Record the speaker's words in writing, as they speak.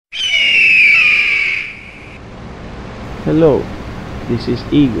Hello, this is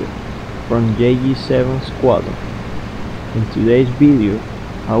Eagle from G.SKILL Squadron. In today's video,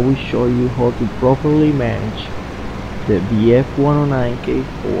 I will show you how to properly manage the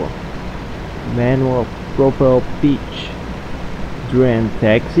BF-109K4 manual propel pitch during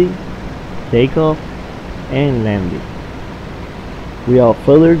taxi, takeoff, and landing. Without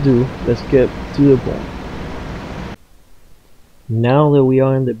further ado, let's get to the point. Now that we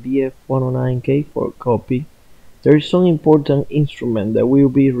are in the BF-109K4 copy, there is some important instrument that will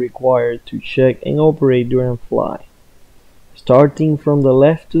be required to check and operate during flight. Starting from the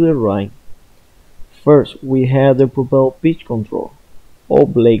left to the right, first we have the propel pitch control or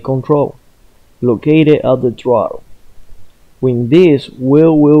blade control located at the throttle. With this, we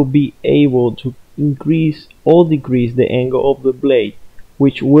will be able to increase or decrease the angle of the blade,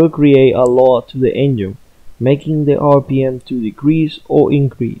 which will create a load to the engine, making the RPM to decrease or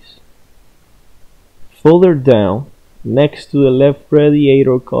increase. Further down, next to the left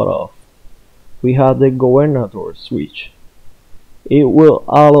radiator cutoff, we have the governor switch. It will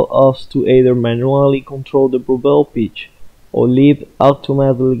allow us to either manually control the propel pitch or leave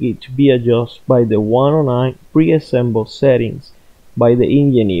automatically to be adjusted by the 109 pre-assembled settings by the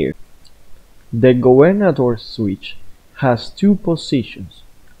engineer. The governor switch has two positions.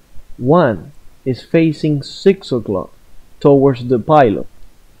 One is facing 6 o'clock towards the pilot,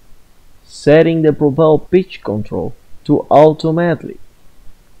 setting the propel pitch control to automatically.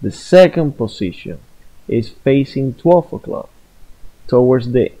 The second position is facing 12 o'clock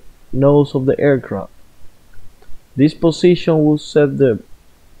towards the nose of the aircraft. This position will set the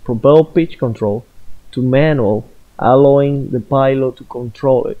propel pitch control to manual, allowing the pilot to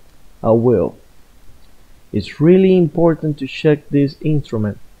control it at will. It's really important to check this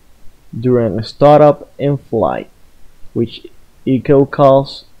instrument during startup and flight, which it can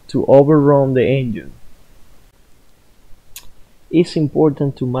cause to overrun the engine. It's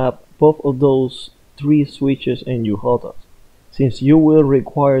important to map both of those three switches in your HOTAS, since you will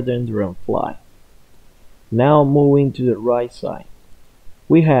require them during flight. Now moving to the right side,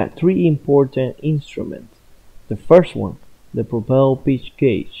 we have three important instruments. The first one, the propel pitch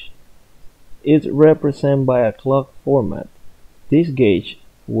gauge, is represented by a clock format. This gauge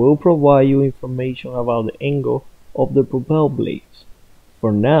will provide you information about the angle of the propel blades.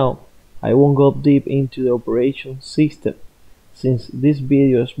 For now, I won't go deep into the operation system, since this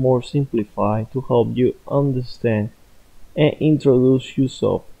video is more simplified to help you understand and introduce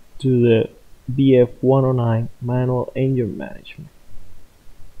yourself to the BF-109 manual engine management.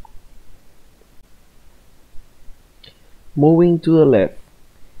 Moving to the left,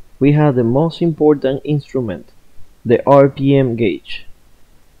 we have the most important instrument, the RPM gauge.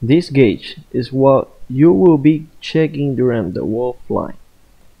 This gauge is what you will be checking during the whole flight.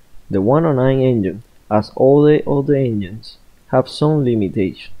 The 109 engine, as all the other engines, have some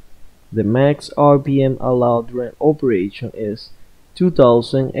limitation. The max RPM allowed during operation is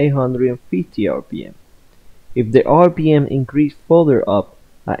 2,850 RPM. If the RPM increase further up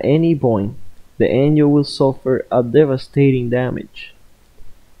at any point, the engine will suffer a devastating damage.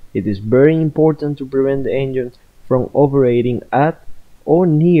 It is very important to prevent the engine from operating at or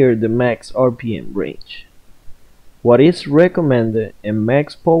near the max RPM range. What is recommended in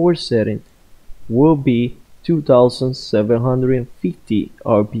max power setting will be 2,750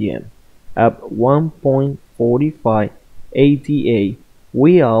 RPM at 1.45 ATA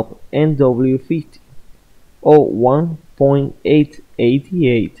without NW50 or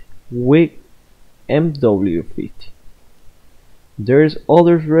 1.888 with MW50. There's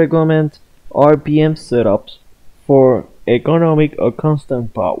others recommend RPM setups for economic or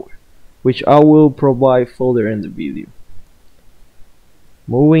constant power, which I will provide further in the video.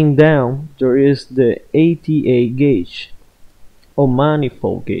 Moving down, there is the ATA gauge or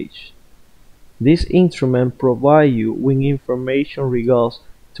manifold gauge. This instrument provides you with information regards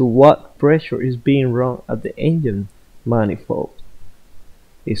to what pressure is being run at the engine manifold.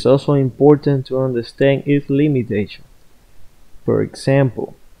 It's also important to understand its limitation. For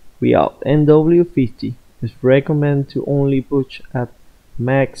example, without NW50, it's recommended to only push at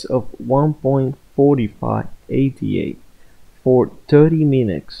max of 1.45 ATA for 30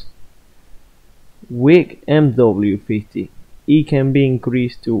 minutes. With MW50, it can be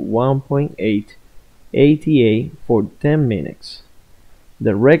increased to 1.8 ATA for 10 minutes.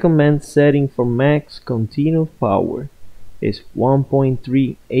 The recommended setting for max continuous power is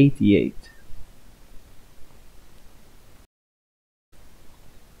 1.3 ATA.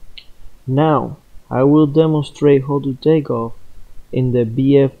 Now, I will demonstrate how to take off in the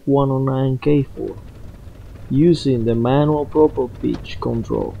BF-109K4 using the manual propel pitch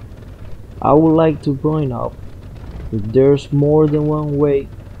control. I would like to point out if there's more than one way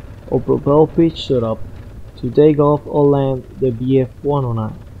or propel pitch setup to take off or land the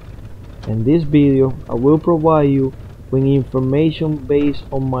BF-109. In this video, I will provide you with information based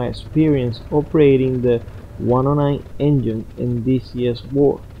on my experience operating the 109 engine in DCS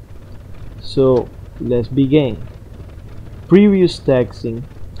board. So let's begin. Previous taxing,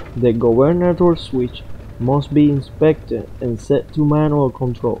 the governor switch must be inspected and set to manual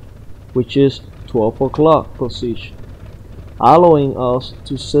control, which is 12 o'clock position, allowing us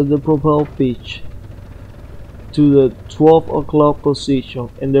to set the propel pitch to the 12 o'clock position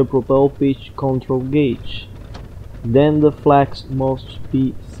in the propel pitch control gauge. Then the flags must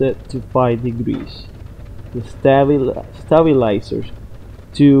be set to 5 degrees, the stabilizers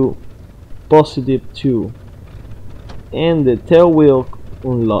to +2, and the tail wheel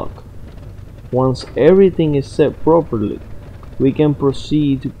unlock. Once everything is set properly, we can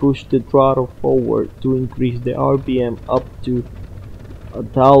proceed to push the throttle forward to increase the RPM up to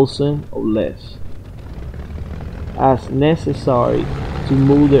 1000 or less, as necessary to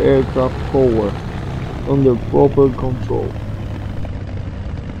move the aircraft forward under proper control.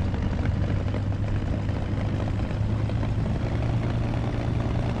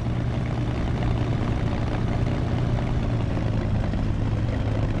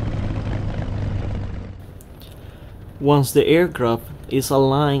 Once the aircraft is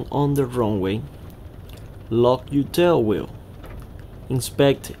aligned on the runway, lock your tail wheel.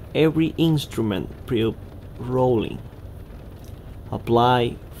 Inspect every instrument pre-rolling.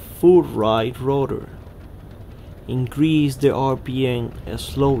 Apply full right rotor. Increase the RPM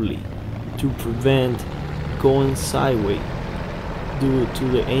slowly to prevent going sideways due to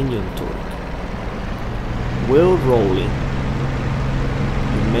the engine torque. While rolling,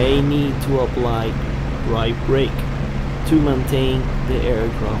 you may need to apply right brake to maintain the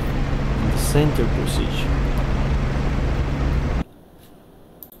aircraft in the center position.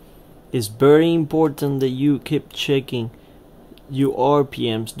 It's very important that you keep checking your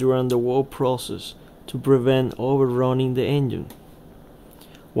RPMs during the whole process to prevent overrunning the engine.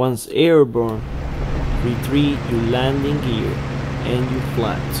 Once airborne, retrieve your landing gear and your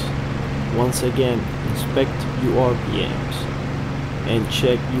flags. Once again, inspect your RPMs and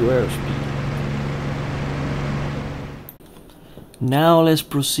check your airspeed. Now let's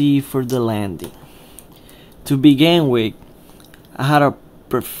proceed for the landing. To begin with, I had a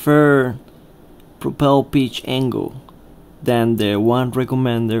preferred propel pitch angle than the one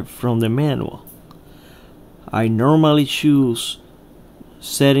recommended from the manual. I normally choose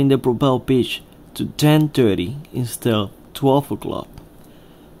setting the propel pitch to 10:30 instead of 12 o'clock.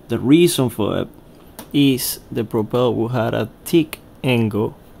 The reason for it is the propel will have a thick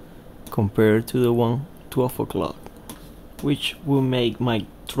angle compared to the one 12 o'clock, which will make my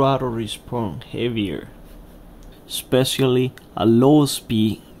throttle response heavier, especially at low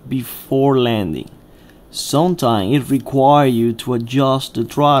speed before landing. Sometimes it requires you to adjust the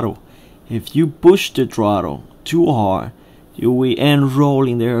throttle. If you push the throttle too hard, you will end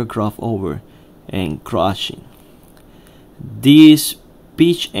rolling the aircraft over and crashing. This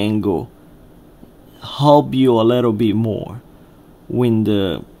pitch angle helps you a little bit more with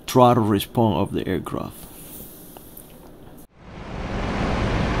the throttle response of the aircraft.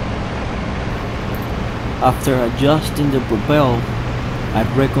 After adjusting the propel,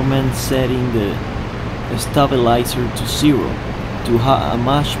 I'd recommend setting the stabilizer to 0 to have a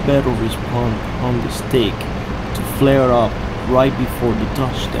much better response on the stick to flare up right before the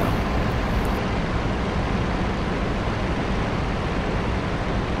touchdown.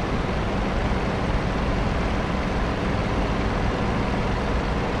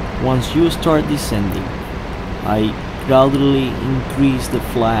 Once you start descending, I gradually increase the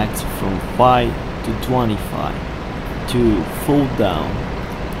flags from 5 to 25 to full down,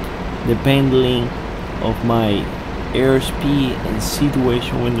 depending of my airspeed and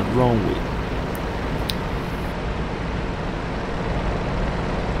situation with the runway.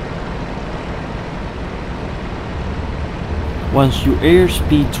 Once your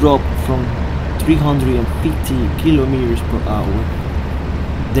airspeed drop from 350 kilometers per hour,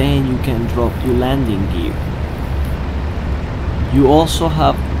 then you can drop your landing gear. You also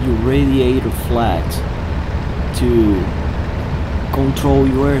have your radiator flags to control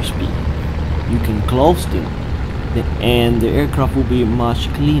your airspeed. You can close them and the aircraft will be much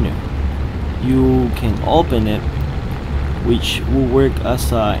cleaner. You can open it, which will work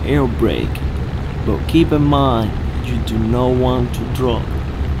as an air brake, but keep in mind you do not want to drop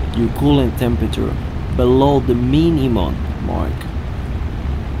your coolant temperature below the minimum mark.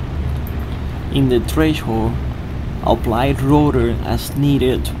 In the threshold, apply rotor as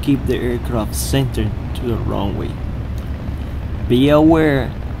needed to keep the aircraft centered to the runway. Be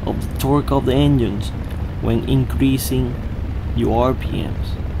aware of the torque of the engines when increasing your RPMs.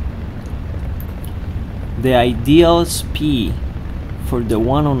 The ideal speed for the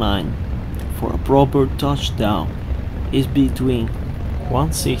 109 for a proper touchdown is between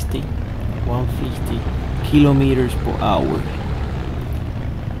 160 150 kilometers per hour.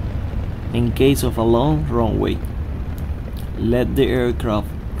 In case of a long runway, let the aircraft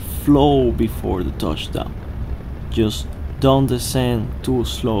flow before the touchdown. Just don't descend too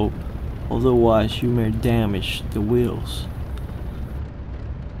slow, otherwise you may damage the wheels.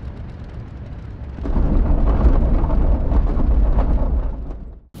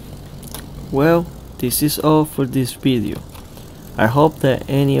 Well, this is all for this video. I hope that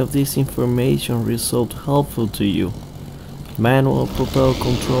any of this information resulted helpful to you. Manual propeller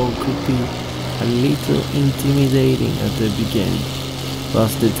control could be a little intimidating at the beginning, but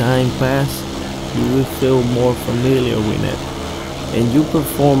as the time passes, you will feel more familiar with it, and your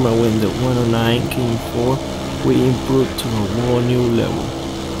performance when the 109 came forth will improve to a whole new level.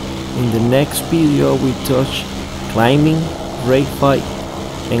 In the next video we touch climbing, brake fight,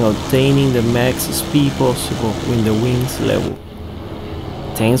 and obtaining the max speed possible when the wings level.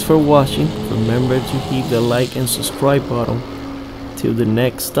 Thanks for watching. Remember to hit the like and subscribe button. Till the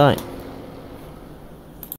next time.